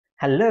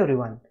Hello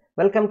everyone,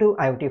 welcome to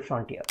IoT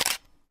Frontier.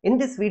 In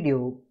this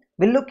video,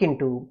 we'll look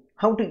into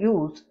how to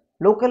use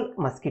Local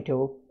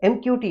Mosquitto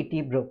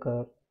MQTT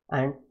broker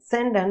and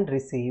send and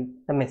receive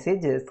the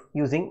messages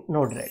using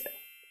Node-RED.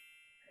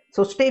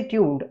 So stay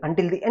tuned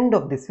until the end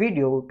of this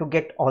video to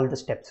get all the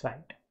steps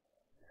right.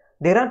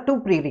 There are two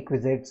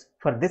prerequisites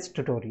for this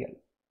tutorial.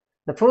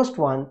 The first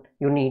one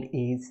you need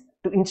is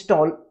to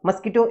install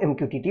Mosquitto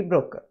MQTT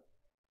broker.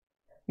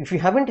 If you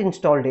haven't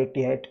installed it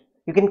yet,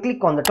 you can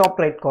click on the top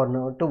right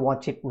corner to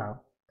watch it now.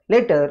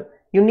 Later,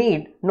 you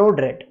need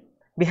Node-RED.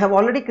 We have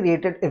already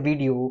created a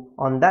video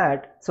on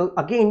that, so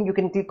again you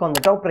can click on the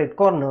top right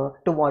corner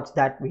to watch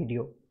that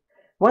video.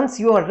 Once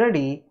you are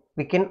ready,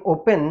 we can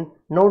open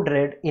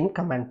Node-RED in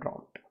command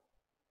prompt.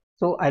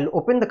 So I'll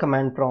open the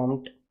command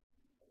prompt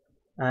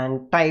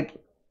and type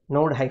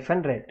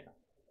node-red.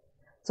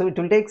 So it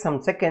will take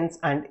some seconds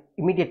and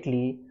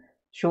immediately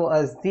show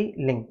us the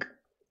link.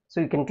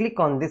 So you can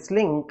click on this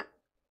link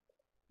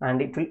and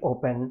it will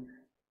open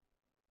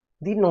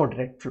the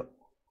Node-RED flow.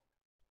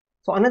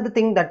 So another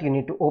thing that you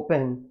need to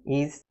open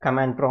is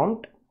command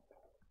prompt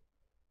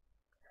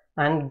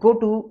and go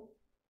to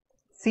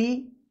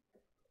C,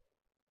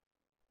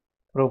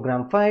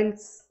 program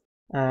files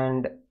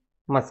and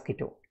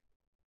Mosquitto.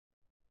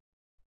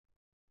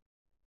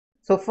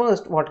 So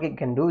first what we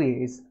can do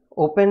is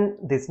open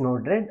this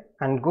Node-RED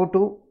and go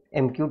to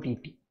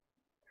MQTT.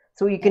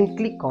 So you can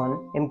click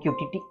on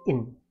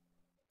MQTT-in,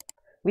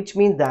 which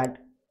means that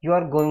you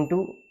are going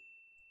to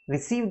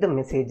receive the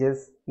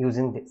messages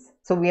using this.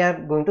 So we are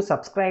going to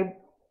subscribe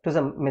to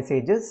some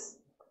messages,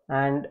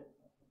 and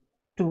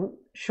to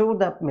show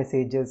the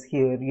messages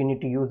here you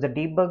need to use the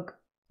debug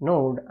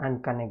node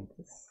and connect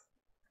this.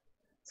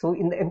 So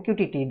in the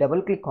MQTT,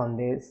 double click on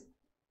this.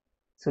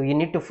 So you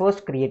need to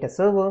first create a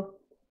server.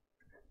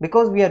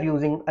 Because we are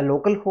using a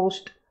local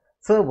host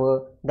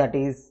server, that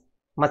is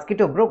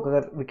Mosquitto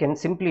broker, we can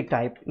simply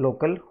type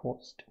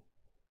localhost.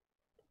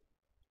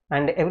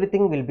 And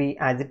everything will be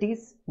as it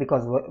is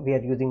because we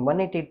are using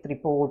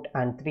 188 port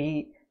and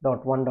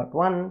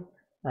 3.1.1,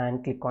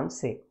 and click on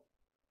save.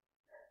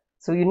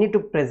 So you need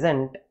to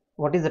present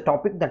what is the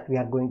topic that we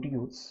are going to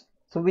use.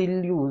 So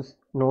we'll use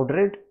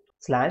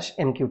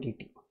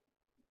Node-RED/MQTT.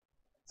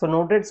 So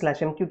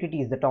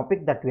Node-RED/MQTT is the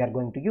topic that we are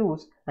going to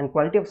use, and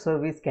quality of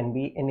service can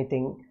be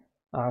anything,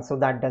 so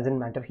that doesn't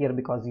matter here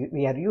because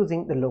we are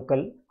using the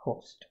local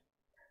host.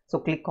 So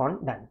click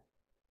on done.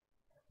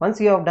 Once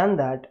you have done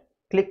that,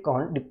 click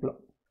on deploy.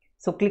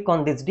 So click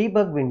on this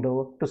debug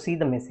window to see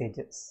the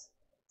messages.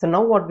 So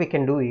now what we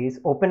can do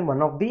is open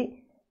one of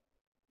the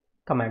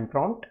command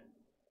prompt,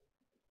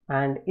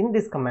 and in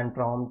this command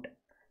prompt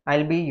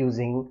I'll be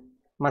using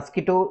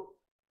mosquitto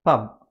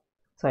pub.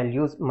 So I'll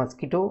use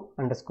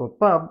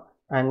mosquitto_pub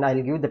and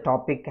I'll give the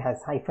topic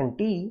as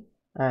 -t,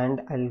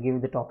 and I'll give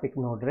the topic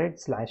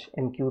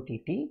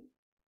Node-RED/MQTT,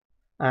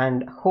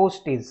 and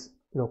host is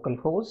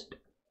localhost,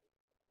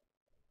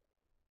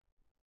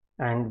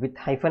 and with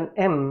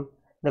 -m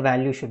the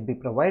value should be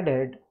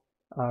provided.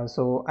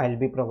 So I'll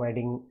be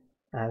providing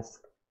as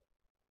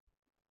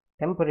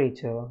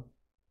temperature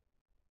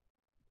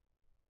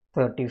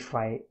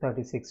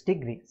 36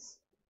 degrees.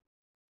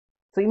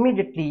 So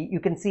immediately you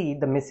can see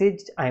the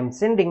message I am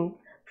sending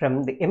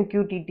from the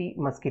MQTT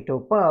Mosquitto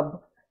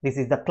pub. This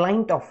is the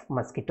client of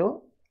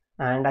Mosquitto,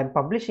 and I'm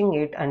publishing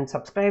it and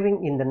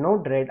subscribing in the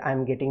Node-RED.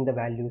 I'm getting the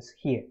values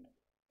here.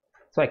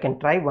 So I can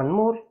try one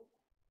more.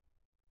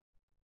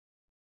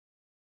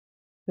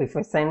 So if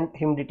I send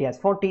humidity as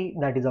 40,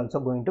 that is also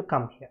going to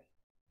come here.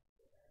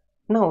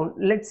 Now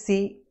let's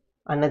see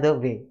another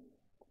way.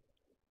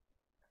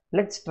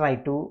 Let's try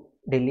to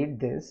delete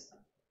this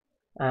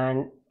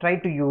and try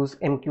to use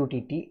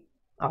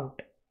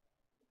MQTT-out.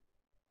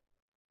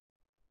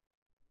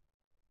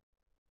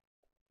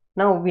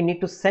 Now we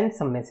need to send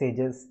some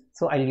messages,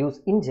 so I'll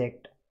use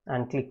inject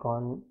and click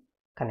on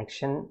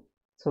connection.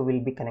 So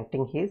we'll be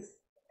connecting his,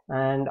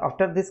 and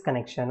after this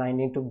connection I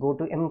need to go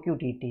to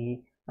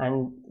MQTT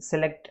and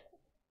select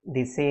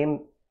the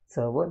same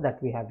server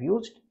that we have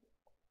used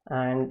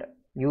and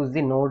use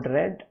the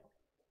Node-RED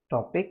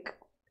topic,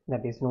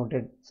 that is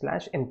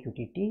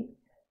Node-RED/MQTT,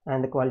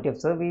 and the quality of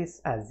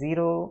service as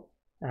 0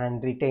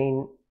 and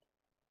retain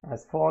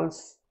as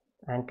false,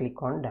 and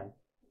click on done.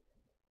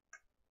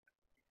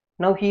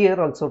 Now here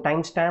also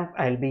timestamp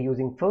I'll be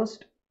using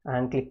first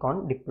and click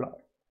on deploy.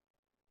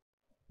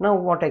 Now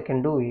what I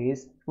can do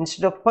is,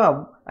 instead of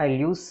pub I'll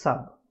use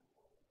sub.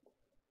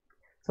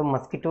 So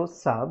mosquitto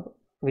sub,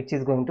 which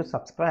is going to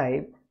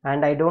subscribe,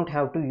 and I don't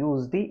have to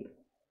use the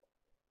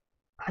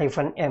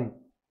 -m.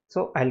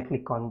 So I'll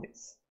click on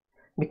this.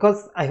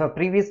 Because I have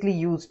previously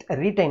used a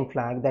retain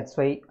flag, that's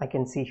why I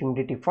can see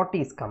humidity 40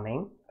 is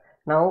coming.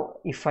 Now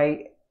if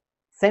I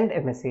send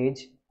a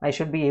message, I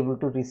should be able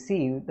to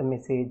receive the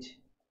message,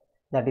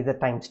 that is a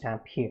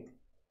timestamp here.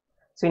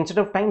 So instead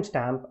of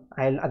timestamp,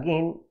 I'll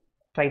again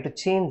try to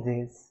change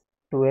this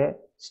to a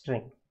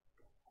string.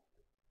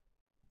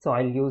 So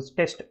I'll use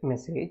test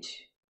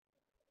message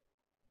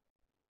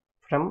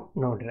from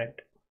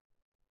Node-RED.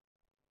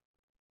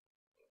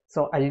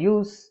 So I'll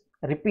use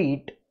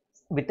repeat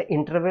with the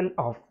interval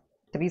of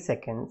 3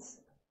 seconds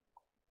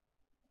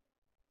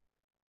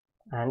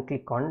and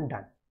click on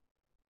done.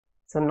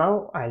 So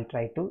now I'll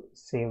try to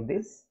save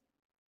this.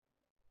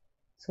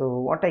 So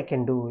what I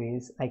can do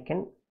is I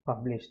can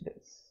publish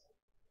this.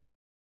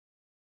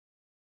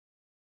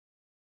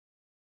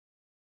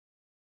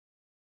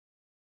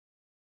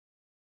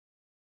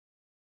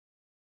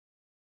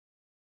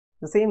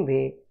 The same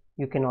way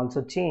you can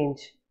also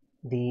change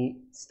the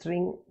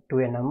string to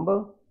a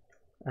number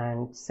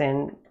and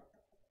send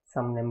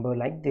some number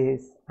like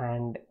this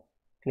and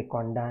click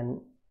on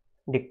done,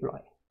 deploy.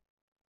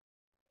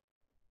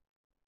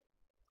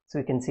 So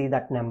you can see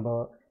that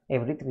number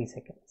every 3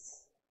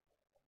 seconds.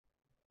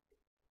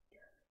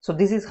 So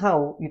this is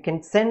how you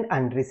can send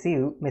and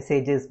receive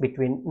messages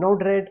between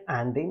Node-RED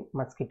and the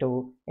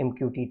Mosquitto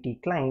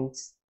MQTT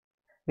clients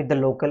with the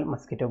local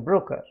Mosquitto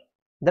broker.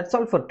 That's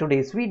all for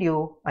today's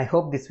video. I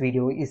hope this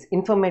video is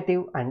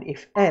informative, and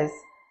if yes,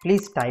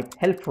 please type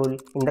helpful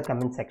in the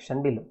comment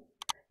section below.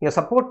 Your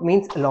support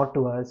means a lot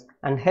to us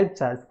and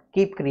helps us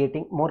keep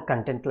creating more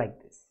content like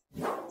this.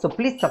 So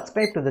please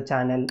subscribe to the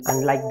channel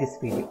and like this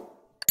video.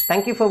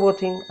 Thank you for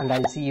watching, and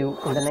I'll see you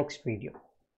in the next video.